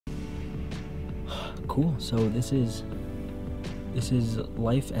Cool. So this is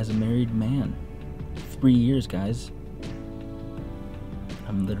life as a married man. 3 years, guys.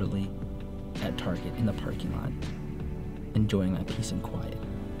 I'm literally at Target in the parking lot, enjoying my peace and quiet.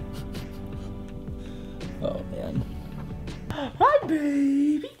 Oh man. Hi,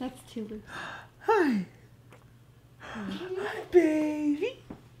 baby. That's too loose. Hi. Hi, baby.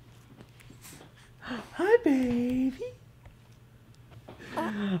 Hi, baby.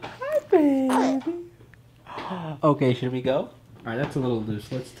 Hi, baby. Okay, should we go? All right, that's a little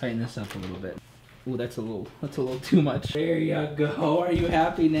loose. Let's tighten this up a little bit. Ooh, that's a little too much. There you go. Are you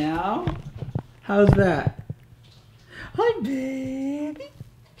happy now? How's that? Hi, baby.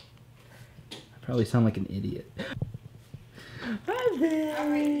 I probably sound like an idiot. Hi,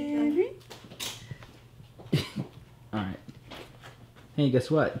 baby. All right. Hey, guess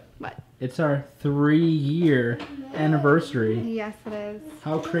what? What? It's our 3-year anniversary. Yes, it is.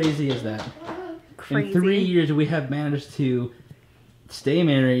 How crazy is that? Crazy. In 3 years, we have managed to stay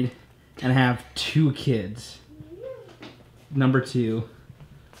married and have 2 kids. Number 2,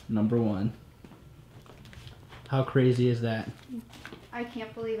 number 1. How crazy is that? I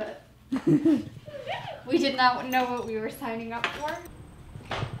can't believe it. We did not know what we were signing up for.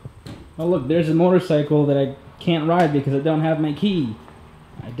 Oh look, there's a motorcycle that I can't ride because I don't have my key.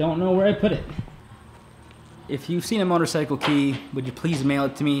 I don't know where I put it. If you've seen a motorcycle key, would you please mail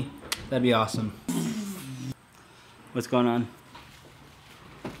it to me? That'd be awesome. What's going on?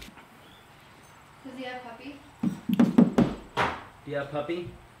 Does he have puppy? Do you have puppy?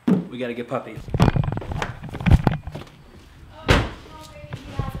 We gotta get puppy.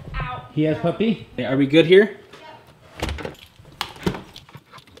 He has puppy? Are we good here?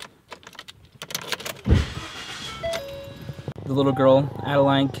 Yep. The little girl,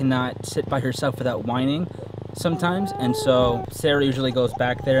 Adeline, cannot sit by herself without whining sometimes, and so Sarah usually goes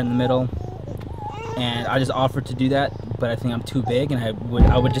back there in the middle, and I just offered to do that, but I think I'm too big, and I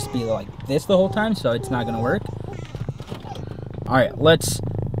would just be like this the whole time, so it's not gonna work. All right, let's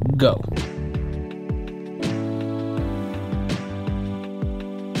go.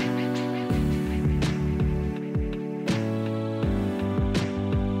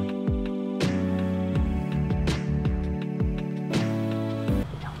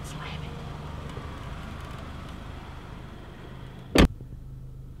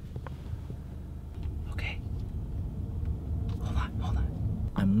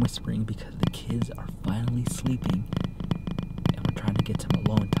 I'm whispering because the kids are finally sleeping and we're trying to get some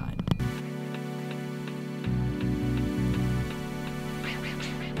alone time.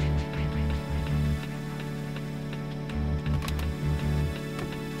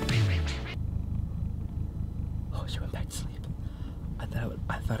 Oh, she went back to sleep. I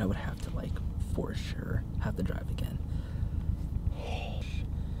thought I would have to, like, for sure have to drive again.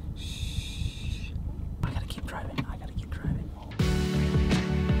 Shh. I gotta keep driving.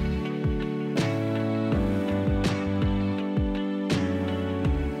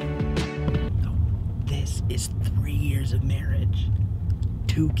 Is 3 years of marriage,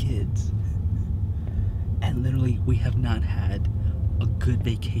 2 kids, and literally we have not had a good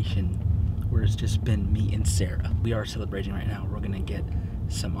vacation where it's just been me and Sarah. We are celebrating right now. We're gonna get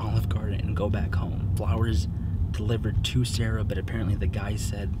some Olive Garden and go back home. Flowers delivered to Sarah, but apparently the guy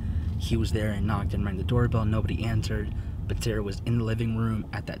said he was there and knocked and rang the doorbell. Nobody answered, but Sarah was in the living room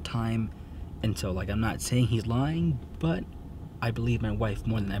at that time, and so, like, I'm not saying he's lying, but I believe my wife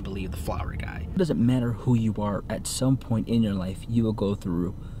more than I believe the flower guy. It doesn't matter who you are, at some point in your life, you will go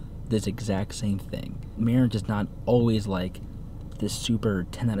through this exact same thing. Marriage is not always like this super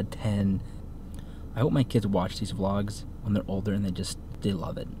 10 out of 10. I hope my kids watch these vlogs when they're older and they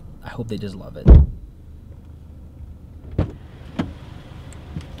love it. I hope they just love it.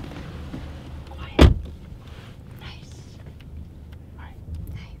 Quiet. Nice. All right.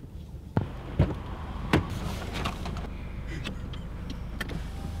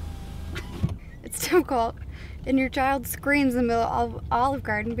 It's difficult. And your child screams in the middle of Olive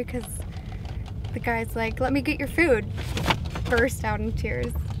Garden because the guy's like, let me get your food. Burst out in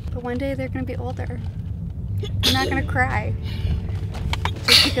tears. But one day they're going to be older. They're not going to cry.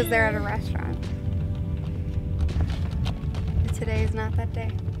 Just because they're at a restaurant. But today is not that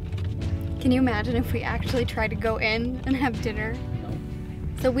day. Can you imagine if we actually tried to go in and have dinner? No.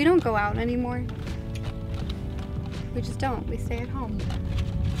 So we don't go out anymore. We just don't. We stay at home.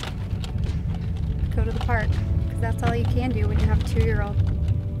 Go to the park, because that's all you can do when you have a 2-year-old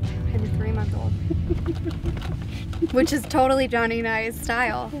and a 3-month-old. Which is totally Johnny and I's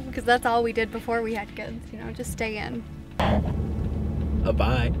style, because that's all we did before we had kids, you know, just stay in.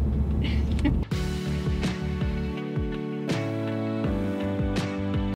 Bye.